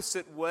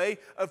opposite way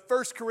of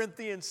 1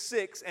 Corinthians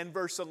 6 and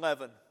verse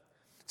 11.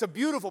 It's a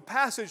beautiful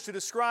passage to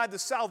describe the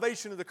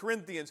salvation of the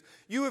Corinthians.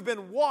 You have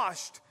been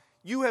washed.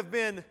 You have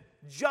been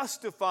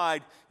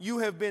justified. You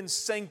have been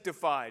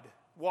sanctified.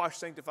 Washed,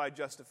 sanctified,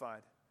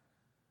 justified.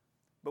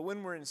 But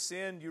when we're in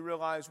sin, do you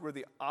realize we're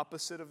the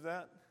opposite of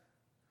that?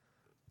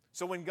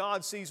 So when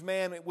God sees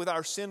man with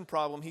our sin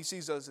problem, He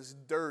sees us as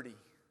dirty,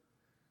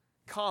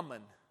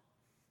 common,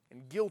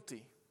 and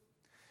guilty.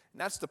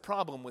 And that's the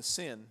problem with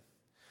sin.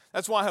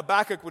 That's why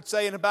Habakkuk would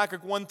say in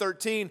Habakkuk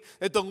 1:13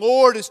 that the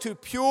Lord is too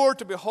pure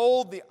to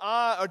behold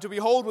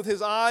with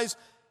His eyes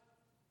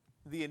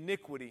the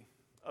iniquity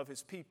of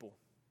His people.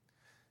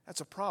 That's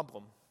a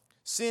problem.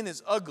 Sin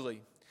is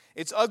ugly.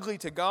 It's ugly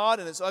to God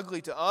and it's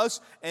ugly to us.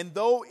 And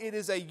though it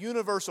is a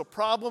universal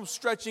problem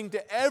stretching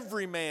to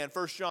every man,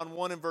 1 John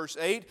 1 and verse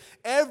 8,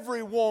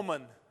 every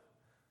woman,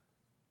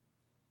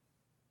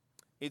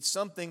 it's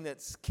something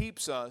that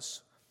keeps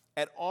us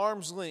at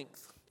arm's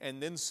length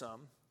and then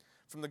some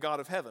from the God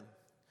of heaven.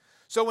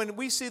 So when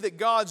we see that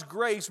God's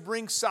grace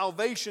brings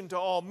salvation to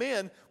all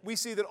men, we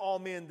see that all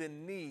men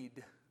then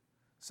need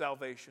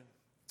salvation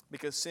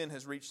because sin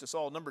has reached us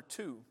all. Number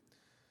 2,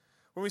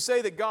 when we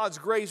say that God's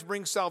grace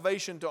brings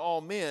salvation to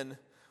all men,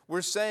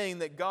 we're saying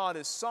that God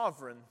is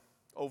sovereign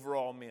over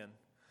all men.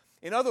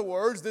 In other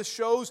words, this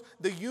shows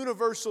the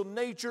universal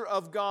nature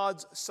of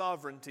God's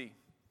sovereignty.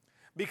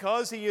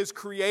 Because He is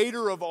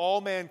creator of all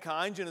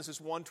mankind, Genesis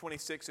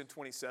 1:26 and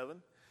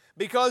 27.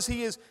 Because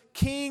He is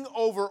king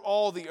over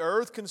all the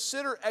earth,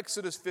 consider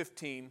Exodus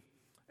 15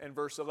 and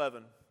verse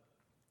 11.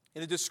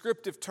 In a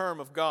descriptive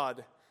term of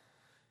God,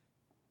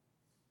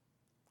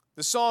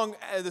 the song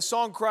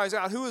cries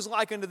out, "Who is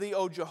like unto Thee,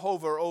 O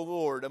Jehovah, O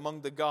Lord,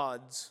 among the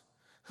gods?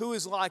 Who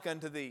is like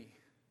unto Thee?"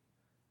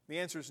 The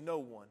answer is no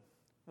one.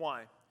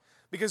 Why?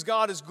 Because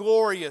God is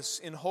glorious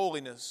in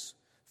holiness,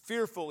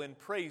 fearful in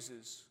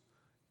praises,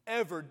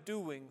 ever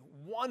doing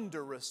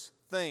wondrous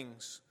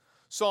things.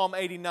 Psalm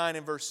 89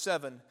 and verse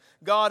 7.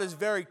 God is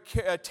very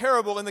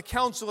terrible in the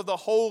counsel of the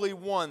holy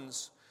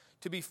ones,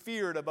 to be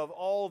feared above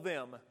all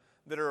them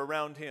that are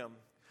around Him.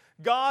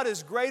 God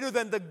is greater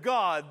than the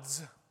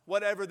gods,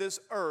 whatever this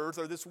earth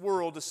or this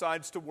world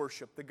decides to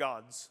worship, the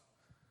gods.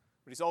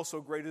 But He's also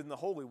greater than the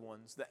holy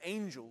ones, the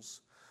angels,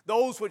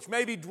 those which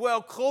maybe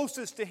dwell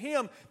closest to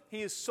Him.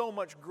 He is so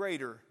much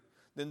greater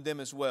than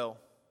them as well.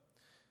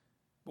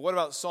 But what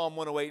about Psalm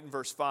 108 and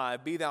verse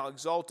 5? "Be Thou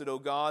exalted, O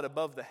God,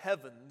 above the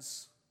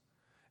heavens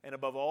and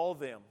above all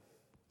them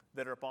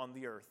that are upon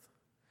the earth."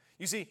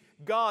 You see,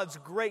 God's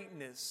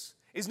greatness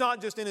is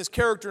not just in His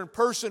character and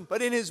person,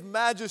 but in His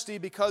majesty,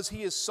 because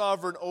He is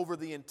sovereign over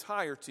the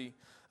entirety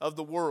of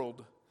the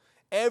world.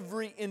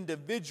 Every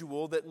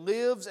individual that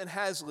lives and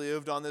has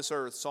lived on this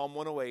earth, Psalm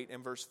 108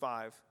 and verse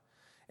 5,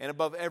 and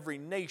above every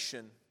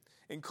nation,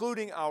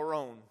 including our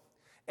own.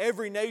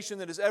 Every nation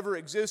that has ever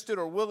existed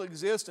or will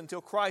exist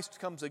until Christ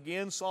comes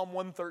again, Psalm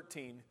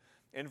 113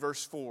 and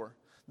verse 4.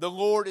 The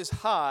Lord is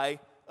high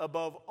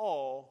above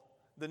all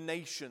the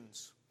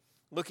nations.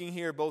 Looking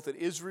here both at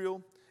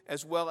Israel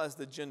as well as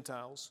the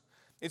Gentiles.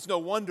 It's no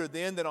wonder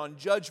then that on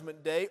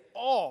Judgment Day,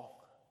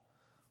 all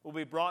will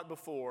be brought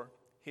before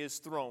His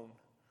throne.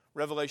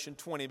 Revelation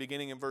 20,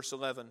 beginning in verse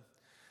 11.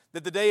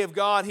 That the day of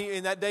God,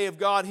 in that day of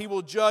God, He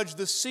will judge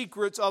the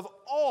secrets of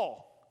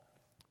all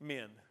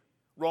men.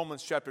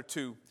 Romans chapter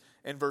 2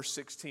 and verse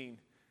 16.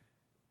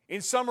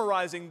 In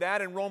summarizing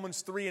that in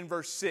Romans 3 and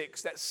verse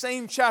 6, that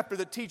same chapter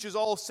that teaches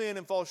all sin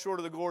and falls short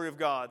of the glory of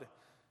God,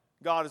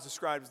 God is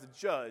described as the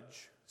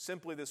judge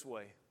simply this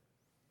way: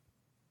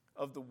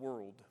 of the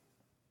world.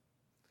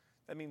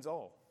 That means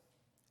all,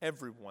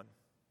 everyone.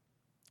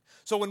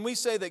 So when we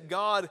say that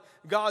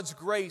God's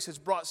grace has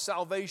brought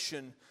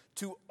salvation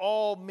to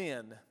all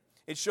men,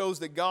 it shows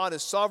that God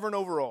is sovereign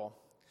over all,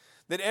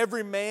 that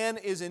every man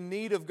is in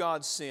need of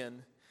God's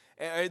sin,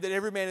 that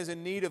every man is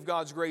in need of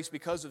God's grace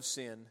because of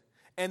sin,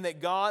 and that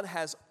God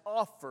has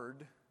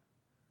offered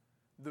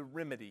the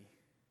remedy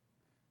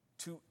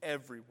to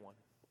everyone.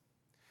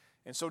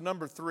 And so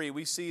number 3,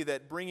 we see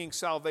that bringing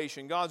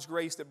salvation, God's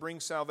grace that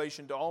brings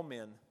salvation to all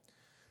men,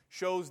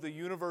 shows the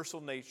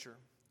universal nature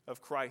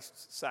of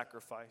Christ's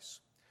sacrifice.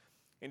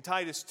 In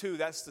Titus 2,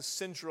 that's the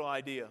central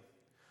idea.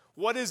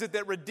 What is it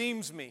that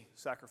redeems me?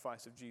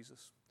 Sacrifice of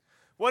Jesus.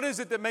 What is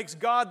it that makes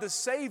God the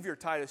Savior?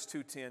 Titus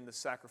 2:10, the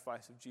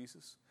sacrifice of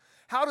Jesus.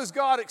 How does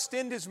God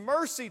extend His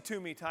mercy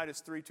to me?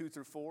 Titus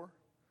 3:2-4,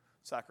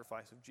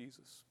 sacrifice of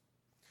Jesus.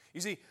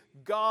 You see,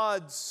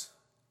 God's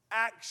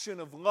action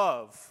of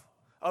love,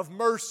 of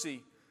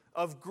mercy,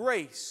 of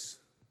grace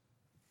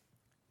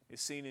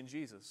is seen in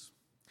Jesus.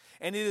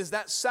 And it is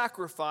that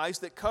sacrifice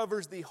that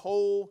covers the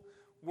whole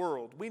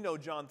world. We know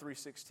John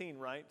 3:16,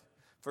 right?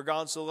 For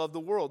God so loved the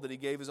world that He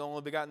gave His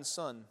only begotten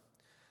Son.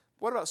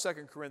 What about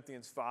 2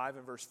 Corinthians 5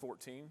 and verse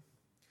 14?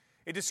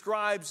 It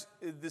describes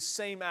the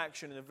same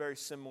action in a very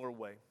similar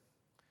way.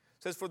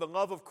 It says, "For the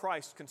love of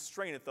Christ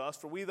constraineth us,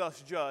 for we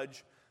thus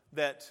judge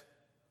that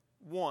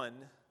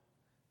one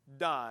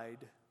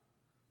died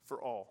for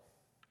all."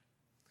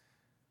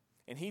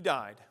 And He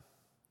died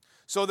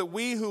so that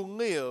we who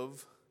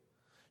live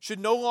should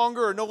no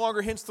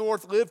longer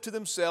henceforth live to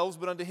themselves,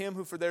 but unto Him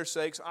who for their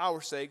sakes,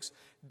 our sakes,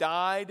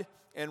 died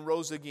and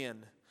rose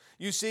again.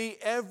 You see,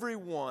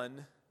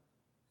 everyone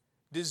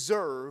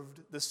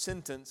deserved the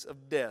sentence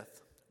of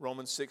death,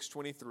 Romans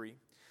 6:23,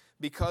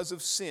 because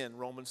of sin,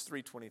 Romans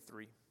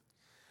 3:23.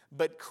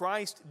 But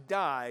Christ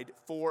died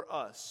for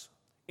us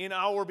in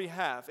our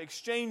behalf,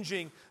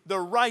 exchanging the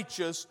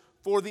righteous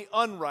for the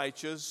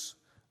unrighteous,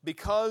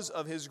 because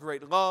of His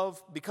great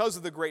love, because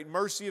of the great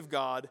mercy of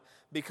God,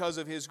 because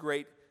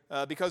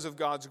of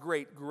God's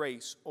great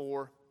grace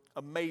or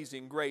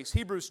amazing grace.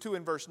 Hebrews 2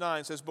 and verse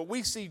 9 says, "But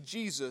we see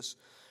Jesus,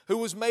 who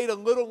was made a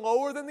little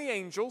lower than the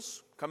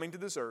angels, coming to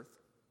this earth,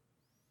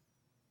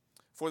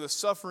 for the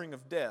suffering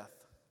of death,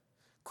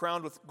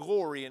 crowned with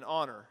glory and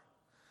honor,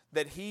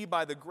 that He,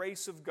 by the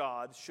grace of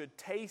God, should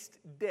taste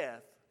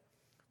death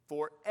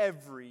for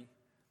every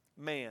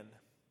man."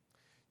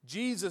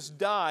 Jesus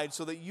died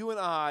so that you and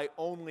I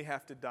only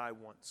have to die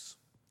once.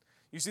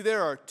 You see,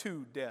 there are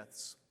 2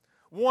 deaths.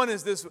 One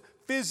is this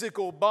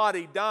physical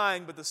body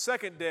dying, but the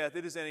second death,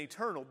 it is an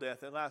eternal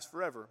death that lasts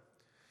forever.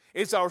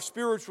 It's our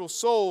spiritual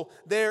soul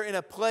there in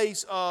a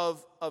place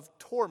of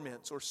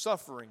torments or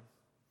suffering.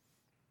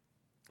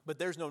 But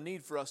there's no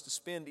need for us to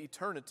spend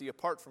eternity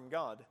apart from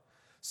God,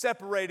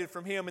 separated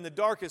from Him in the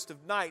darkest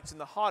of nights and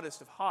the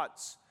hottest of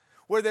hots,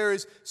 where there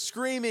is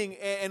screaming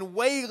and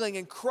wailing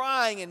and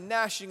crying and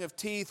gnashing of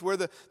teeth, where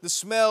the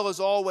smell is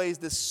always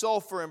this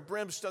sulfur and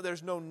brimstone.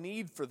 There's no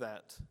need for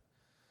that,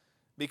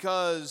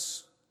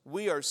 because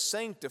we are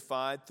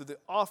sanctified through the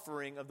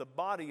offering of the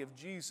body of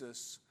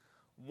Jesus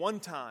one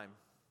time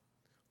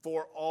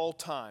for all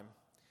time.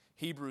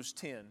 Hebrews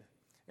 10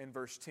 and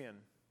verse 10.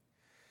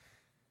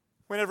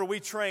 Whenever we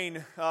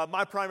train,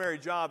 my primary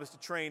job is to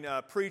train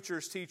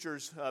preachers,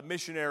 teachers,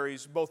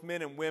 missionaries, both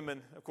men and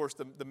women. Of course,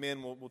 the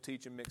men will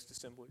teach in mixed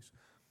assemblies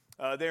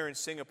there in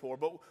Singapore.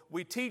 But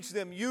we teach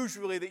them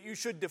usually that you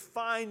should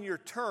define your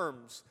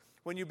terms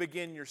when you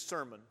begin your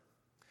sermon.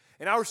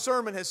 And our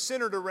sermon has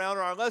centered around,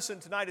 or our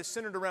lesson tonight is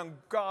centered around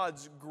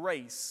God's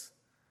grace.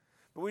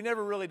 But we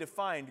never really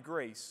defined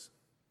grace.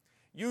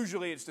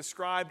 Usually it's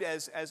described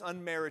as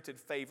unmerited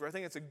favor. I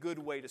think it's a good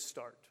way to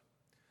start.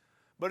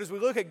 But as we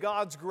look at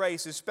God's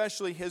grace,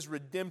 especially His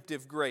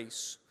redemptive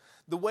grace,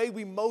 the way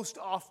we most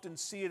often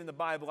see it in the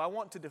Bible, I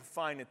want to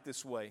define it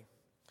this way.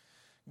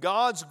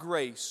 God's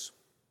grace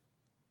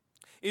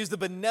is the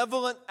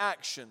benevolent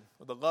action,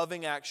 or the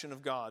loving action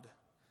of God,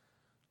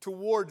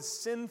 toward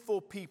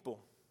sinful people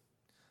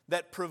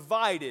that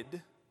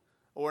provided,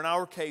 or in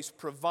our case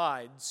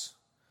provides,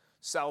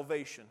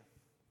 salvation.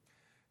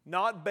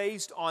 Not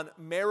based on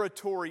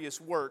meritorious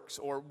works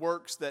or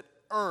works that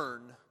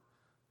earn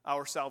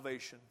our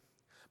salvation,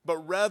 but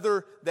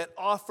rather that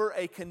offer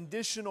a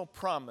conditional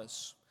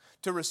promise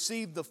to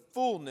receive the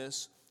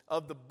fullness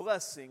of the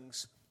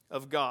blessings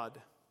of God.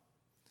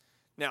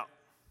 Now,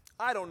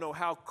 I don't know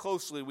how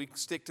closely we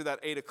stick to that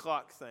 8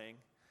 o'clock thing,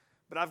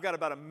 but I've got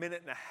about a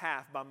minute and a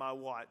half by my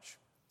watch,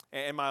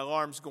 and my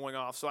alarm's going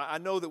off, so I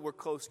know that we're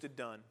close to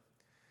done.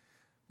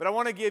 But I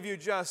want to give you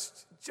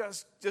just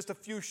a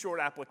few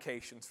short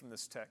applications from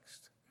this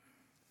text.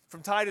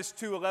 From Titus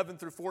 2, 11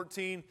 through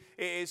 14,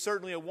 it is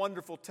certainly a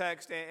wonderful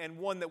text and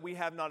one that we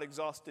have not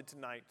exhausted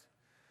tonight.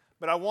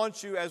 But I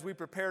want you, as we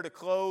prepare to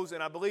close,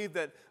 and I believe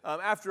that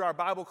after our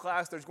Bible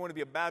class, there's going to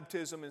be a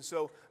baptism, and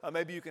so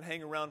maybe you can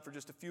hang around for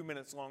just a few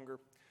minutes longer.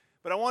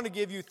 But I want to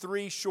give you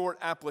 3 short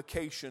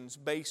applications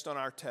based on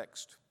our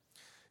text.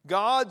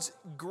 God's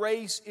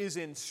grace is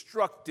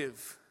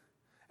instructive.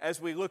 As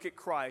we look at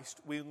Christ,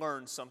 we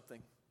learn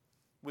something.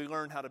 We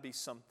learn how to be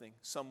something,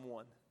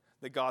 someone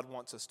that God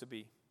wants us to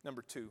be.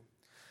 Number 2,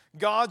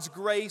 God's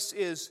grace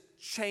is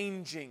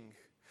changing.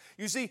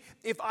 You see,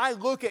 if I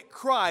look at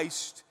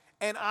Christ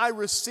and I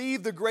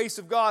receive the grace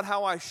of God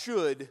how I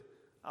should,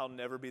 I'll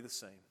never be the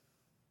same.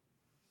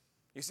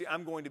 You see,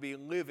 I'm going to be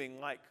living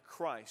like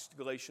Christ,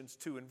 Galatians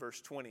 2 and verse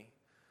 20.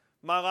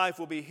 My life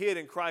will be hid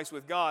in Christ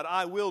with God.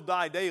 I will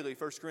die daily,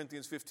 1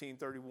 Corinthians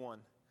 15:31.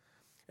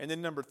 And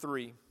then number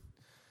 3,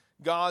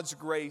 God's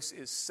grace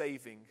is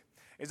saving.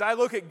 As I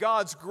look at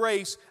God's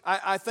grace,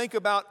 I think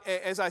about,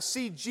 as I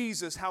see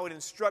Jesus, how it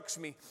instructs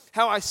me,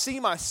 how I see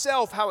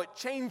myself, how it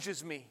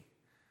changes me.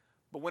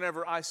 But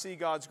whenever I see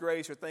God's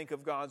grace or think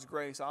of God's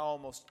grace, I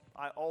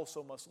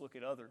also must look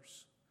at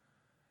others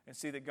and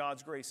see that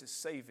God's grace is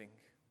saving.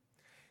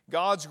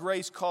 God's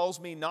grace calls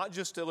me not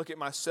just to look at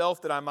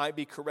myself that I might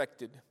be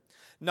corrected,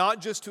 not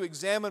just to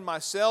examine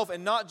myself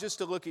and not just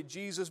to look at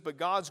Jesus, but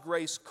God's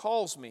grace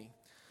calls me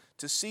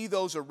to see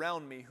those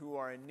around me who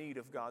are in need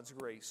of God's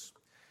grace.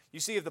 You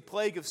see, if the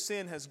plague of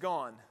sin has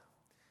gone,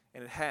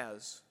 and it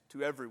has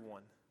to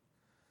everyone,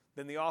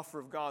 then the offer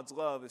of God's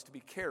love is to be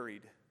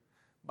carried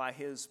by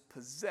His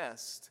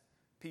possessed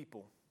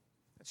people.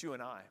 That's you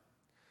and I.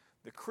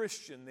 The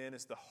Christian then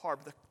is the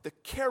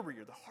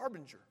carrier, the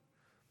harbinger,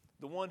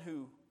 the one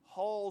who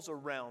hauls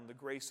around the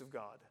grace of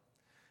God,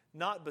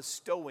 not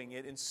bestowing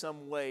it in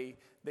some way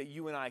that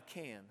you and I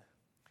can,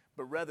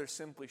 but rather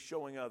simply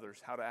showing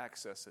others how to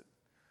access it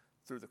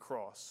through the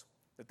cross,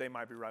 that they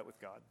might be right with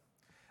God.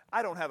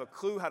 I don't have a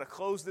clue how to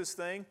close this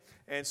thing,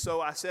 and so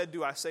I said,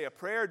 do I say a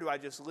prayer? Do I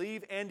just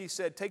leave? Andy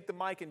said, take the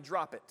mic and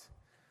drop it.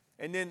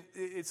 And then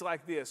it's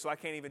like this, so I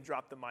can't even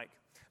drop the mic.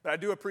 But I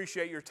do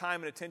appreciate your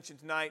time and attention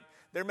tonight.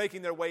 They're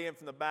making their way in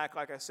from the back,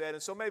 like I said,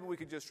 and so maybe we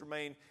could just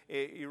remain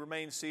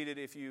seated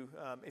if you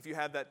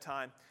have that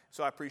time.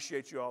 So I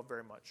appreciate you all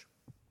very much.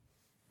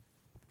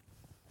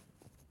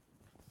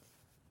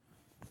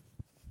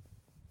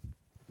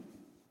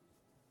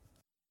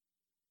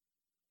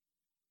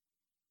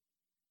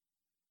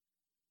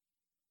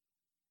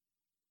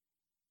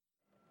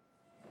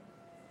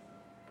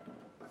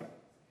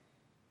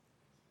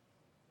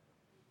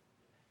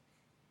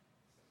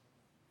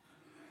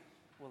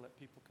 We'll let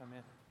people come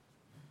in.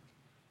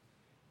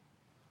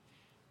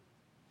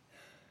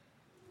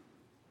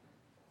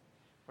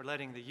 We're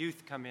letting the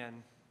youth come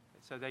in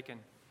so they can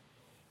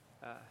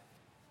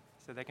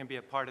be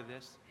a part of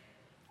this.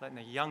 Letting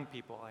the young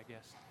people, I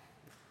guess,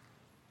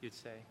 you'd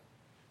say.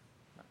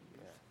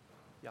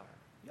 Y'all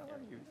are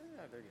youth.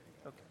 Yeah, they're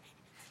good. Okay.